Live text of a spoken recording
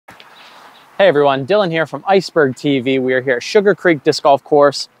Hey everyone, Dylan here from Iceberg TV. We are here at Sugar Creek Disc Golf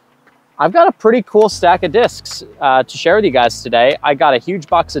Course. I've got a pretty cool stack of discs to share with you guys today. I got a huge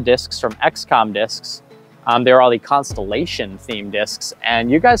box of discs from XCOM Discs. They were all the Constellation themed discs, and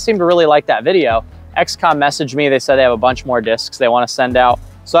you guys seem to really like that video. XCOM messaged me, they said they have a bunch more discs they want to send out.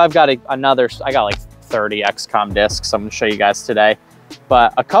 So I've got I got like 30 XCOM discs I'm gonna show you guys today.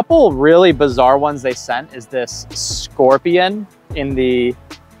 But a couple really bizarre ones they sent is this Scorpion in the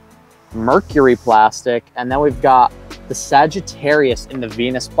Mercury plastic, and then we've got the Sagittarius in the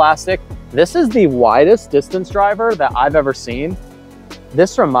Venus plastic. This is the widest distance driver that I've ever seen.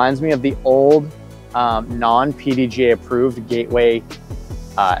 This reminds me of the old non-PDGA approved Gateway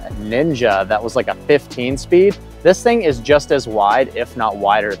Ninja that was like a 15 speed. This thing is just as wide, if not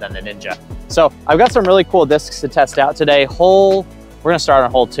wider, than the Ninja. So I've got some really cool discs to test out today. We're gonna start on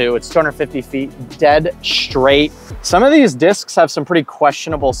hole 2. It's 250 feet, dead straight. Some of these discs have some pretty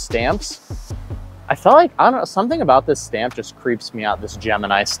questionable stamps. I feel like, I don't know, something about this stamp just creeps me out, this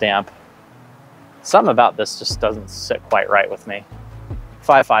Gemini stamp. Something about this just doesn't sit quite right with me.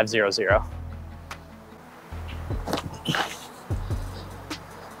 5500.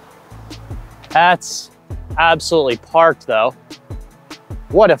 That's absolutely parked though.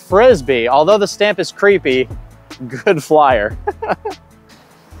 What a frisbee. Although the stamp is creepy, good flyer.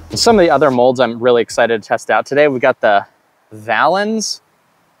 Some of the other molds I'm really excited to test out today. We got the Valens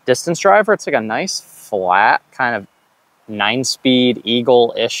distance driver. It's like a nice flat kind of 9-speed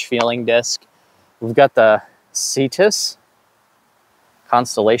Eagle-ish feeling disc. We've got the Cetus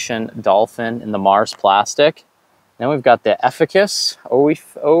Constellation Dolphin in the Mars plastic. Then we've got the Efficus,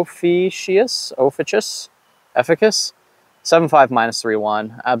 Efficus, 7.5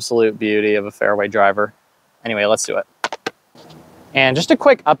 -3-1. Absolute beauty of a fairway driver. Anyway, let's do it. And just a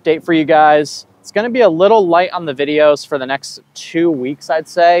quick update for you guys. It's gonna be a little light on the videos for the next 2 weeks, I'd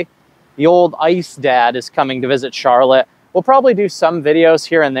say. The old Ice Dad is coming to visit Charlotte. We'll probably do some videos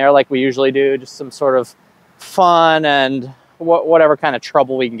here and there like we usually do, just some sort of fun and whatever kind of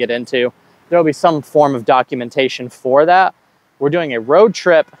trouble we can get into. There'll be some form of documentation for that. We're doing a road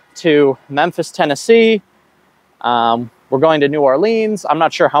trip to Memphis, Tennessee. We're going to New Orleans. I'm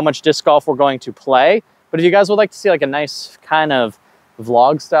not sure how much disc golf we're going to play, but if you guys would like to see like a nice kind of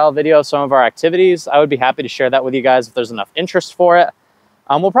vlog style video of some of our activities, I would be happy to share that with you guys if there's enough interest for it.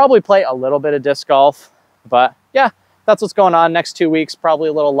 We'll probably play a little bit of disc golf, but yeah, that's what's going on next 2 weeks. Probably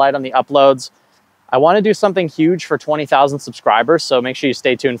a little light on the uploads. I want to do something huge for 20,000 subscribers, so make sure you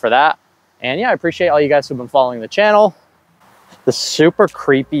stay tuned for that. And yeah, I appreciate all you guys who've been following the channel. The super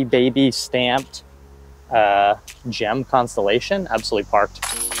creepy baby stamped gem Constellation, absolutely parked.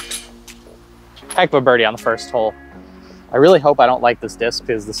 Heck of a birdie on the first hole. I really hope I don't like this disc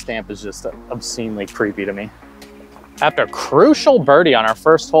because the stamp is just obscenely creepy to me. After a crucial birdie on our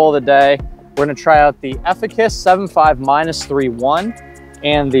first hole of the day, we're gonna try out the Efficus 7.5 -3-1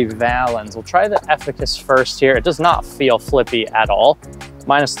 and the Valens. We'll try the Efficus first here. It does not feel flippy at all.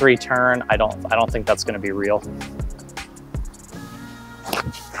 -3 turn, I don't think that's gonna be real.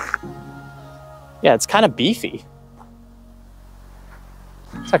 Yeah, it's kind of beefy.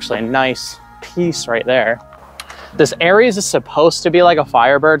 It's actually a nice piece right there. This Aries is supposed to be like a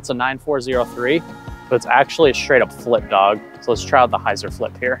Firebird. It's a 9403, but it's actually a straight up flip dog. So let's try out the hyzer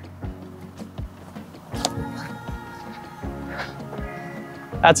flip here.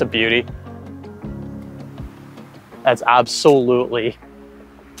 That's a beauty. That's absolutely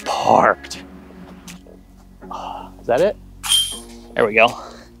parked. Is that it? There we go.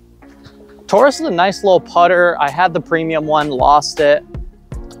 Taurus is a nice little putter. I had the premium one, lost it.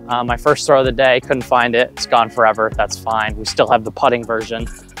 My first throw of the day, couldn't find it. It's gone forever, that's fine. We still have the putting version,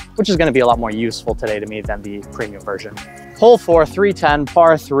 which is gonna be a lot more useful today to me than the premium version. Hole 4, 310,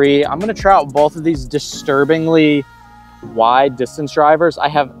 par 3. I'm gonna try out both of these disturbingly wide distance drivers. I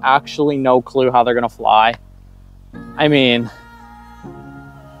have actually no clue how they're gonna fly. I mean,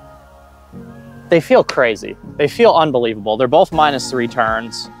 they feel crazy. They feel unbelievable. They're both -3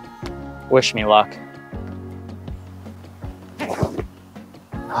 turns. Wish me luck.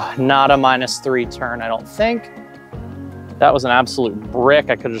 Not a -3 turn, I don't think. That was an absolute brick.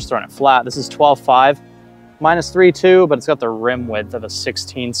 I could have just thrown it flat. This is 12.5, -3 too, but it's got the rim width of a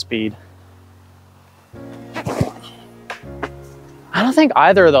 16 speed. I don't think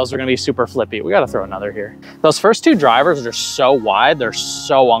either of those are gonna be super flippy. We gotta throw another here. Those first two drivers are so wide, they're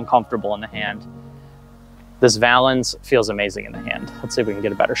so uncomfortable in the hand. This Valens feels amazing in the hand. Let's see if we can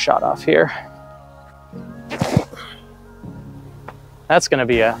get a better shot off here. That's gonna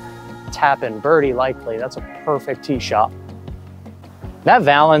be a tap-in birdie likely. That's a perfect tee shot. That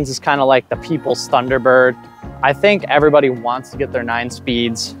Valens is kind of like the people's Thunderbird. I think everybody wants to get their 9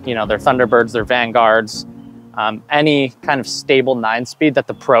 speeds, you know, their Thunderbirds, their Vanguards, any kind of stable 9-speed that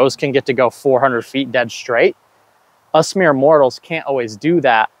the pros can get to go 400 feet dead straight. Us mere mortals can't always do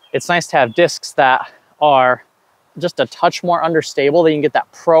that. It's nice to have discs that are just a touch more understable, that you can get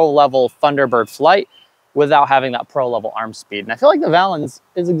that pro level Thunderbird flight without having that pro level arm speed. And I feel like the Valens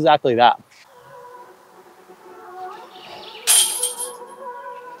is exactly that.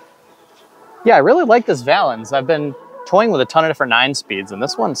 Yeah, I really like this Valens. I've been toying with a ton of different 9 speeds, and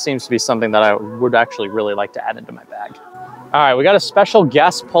this one seems to be something that I would actually really like to add into my bag. All right, we got a special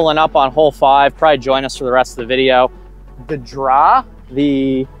guest pulling up on hole 5. Probably join us for the rest of the video. The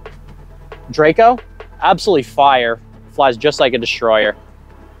the Draco, absolutely fire. Flies just like a destroyer.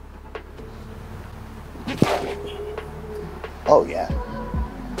 Oh yeah.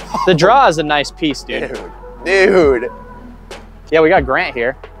 The draw is a nice piece, dude. Dude. Yeah, we got Grant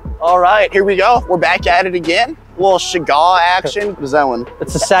here. All right, here we go. We're back at it again. A little Chagall action. What is that one?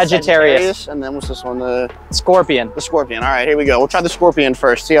 It's a Sagittarius. And then what's this one? The Scorpion. The Scorpion. All right, here we go. We'll try the Scorpion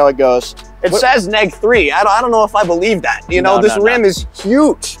first, see how it goes. It says -3. I don't know if I believe that. You know, this rim is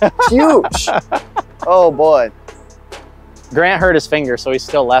huge. Huge. Oh boy. Grant hurt his finger, so he's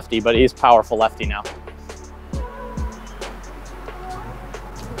still lefty, but he's powerful lefty now.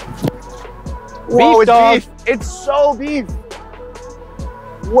 Whoa, beef, it's dog. beef. It's so beef.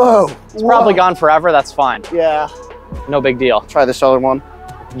 Whoa. It's probably gone forever. That's fine. Yeah. No big deal. Try this other one.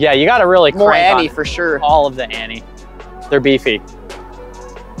 Yeah, you got to really more crank Annie on for sure. All of the Annie. They're beefy.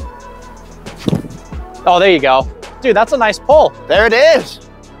 Oh, there you go. Dude, that's a nice pull. There it is.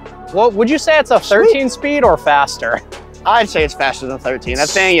 What would you say it's a 13 speed or faster? I'd say it's faster than 13. That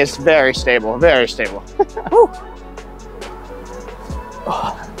thing is very stable, very stable.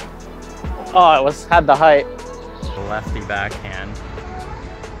 Oh, it had the height. Lefty backhand.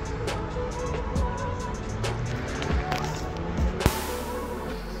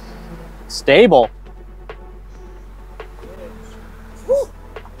 Stable.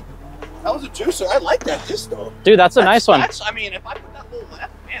 That was a juicer. I like that disc though. Dude, that's a nice one. I mean, if I put that little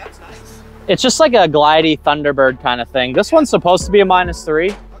left, man, that's nice. It's just like a glidey Thunderbird kind of thing. This one's supposed to be a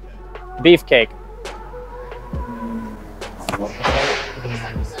 -3. Okay. Beefcake.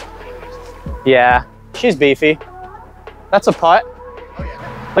 Yeah, she's beefy. That's a putt. Oh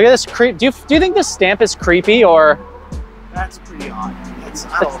yeah. Look at this creep. Do you think this stamp is creepy or? That's pretty odd.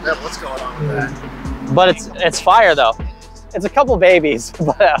 I don't know what's going on with that. But it's fire though. It's a couple babies,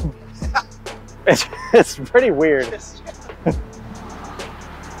 but it's pretty weird.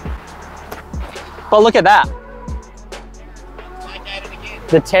 But look at that.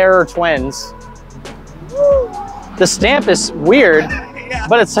 The Terror Twins. The stamp is weird, yeah,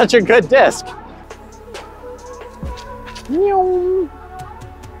 but it's such a good disc.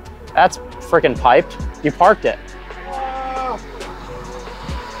 That's freaking piped. You parked it.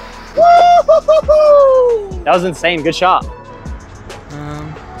 That was insane. Good shot.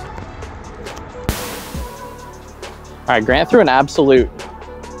 All right, Grant threw an absolute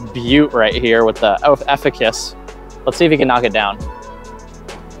beaut right here with the efficacy. Let's see if he can knock it down.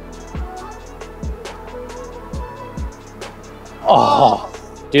 Oh,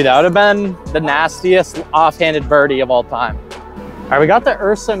 dude, that would have been the nastiest offhanded birdie of all time. All right, we got the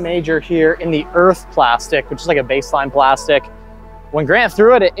Ursa Major here in the earth plastic, which is like a baseline plastic. When Grant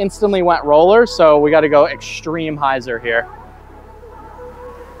threw it, it instantly went roller, so we got to go extreme hyzer here.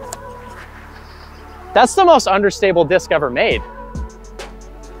 That's the most understable disc ever made.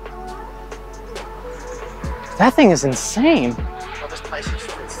 That thing is insane. Oh, this price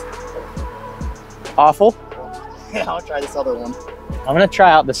is Awful. Yeah, I'll try this other one. I'm gonna try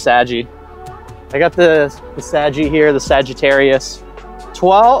out the Saggy. I got the Saggy here, the Sagittarius.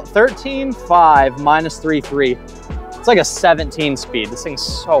 13.5 -3.3. It's like a 17 speed. This thing's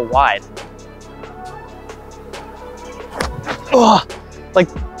so wide. Ugh. Like,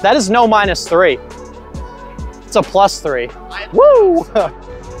 that is no -3. It's a +3. Woo! All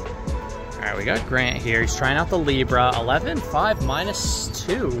right, we got Grant here. He's trying out the Libra. 11.5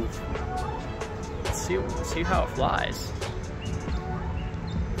 -2. Let's see how it flies.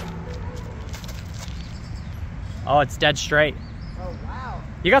 Oh, it's dead straight. Oh, wow.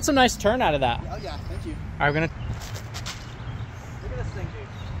 You got some nice turn out of that. Oh, yeah, thank you. All right, we're gonna... Look at this thing, dude.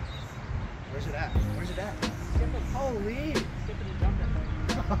 Where's it at? Where's it at? Holy!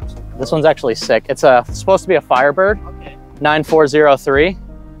 This one's actually sick. It's supposed to be a Firebird. Okay. 9403.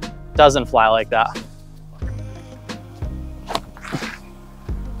 Doesn't fly like that.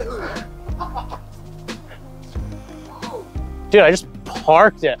 Dude, I just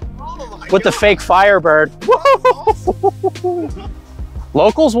parked it with the fake Firebird.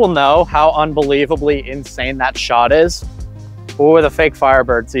 Locals will know how unbelievably insane that shot is. But with a fake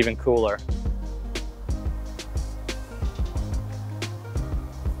Firebird, it's even cooler.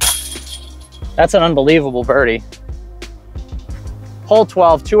 That's an unbelievable birdie. Hole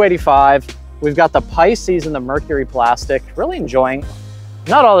 12, 285. We've got the Pisces and the Mercury plastic. Really enjoying.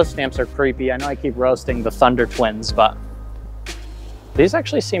 Not all the stamps are creepy. I know I keep roasting the Thunder Twins, but these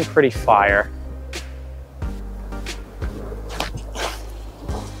actually seem pretty fire.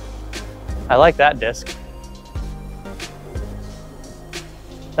 I like that disc.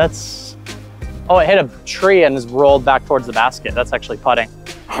 That's, oh, it hit a tree and is rolled back towards the basket. That's actually putting.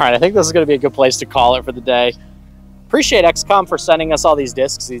 All right, I think this is gonna be a good place to call it for the day. Appreciate XCOM for sending us all these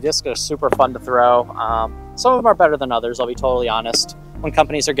discs. These discs are super fun to throw. Some of them are better than others, I'll be totally honest. When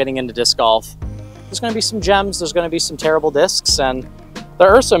companies are getting into disc golf, there's gonna be some gems, there's gonna be some terrible discs, and the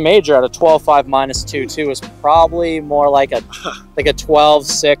Ursa Major at a 12.5 minus 2.2 is probably more like a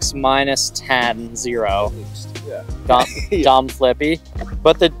 12.6 minus 10.0. Yeah. Dumb flippy.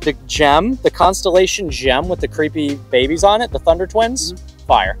 But the gem, the Constellation gem with the creepy babies on it, the Thunder Twins,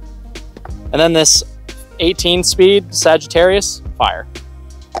 fire. And then this 18 speed Sagittarius, fire.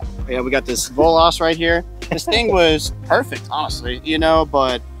 Yeah, we got this Volos right here. This thing was perfect, honestly, you know,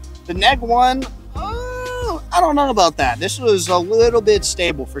 but the neg one, I don't know about that. This was a little bit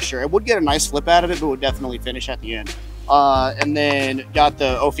stable for sure. It would get a nice flip out of it, but would definitely finish at the end. And then got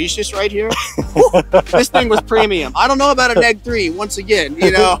the Ophiuchus right here. This thing was premium. I don't know about a neg 3, once again,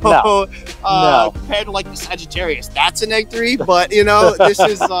 you know, no. Compared to like the Sagittarius. That's a neg 3, but you know, this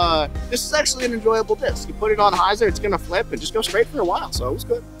is actually an enjoyable disc. You put it on hyzer, it's gonna flip and just go straight for a while, so it was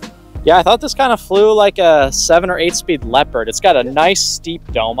good. Yeah, I thought this kind of flew like a 7 or 8 speed Leopard. It's got a nice steep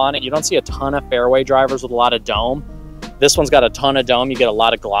dome on it. You don't see a ton of fairway drivers with a lot of dome. This one's got a ton of dome. You get a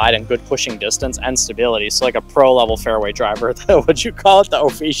lot of glide and good pushing distance and stability. So like a pro level fairway driver. Would you call it the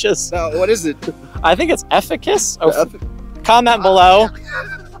Ophiuchus? No, what is it? I think it's Efficacious. Comment below.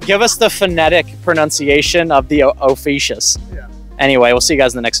 Give us the phonetic pronunciation of the Ophiuchus. Yeah. Anyway, we'll see you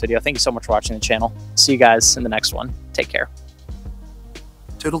guys in the next video. Thank you so much for watching the channel. See you guys in the next one. Take care.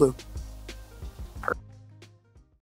 Toodaloo.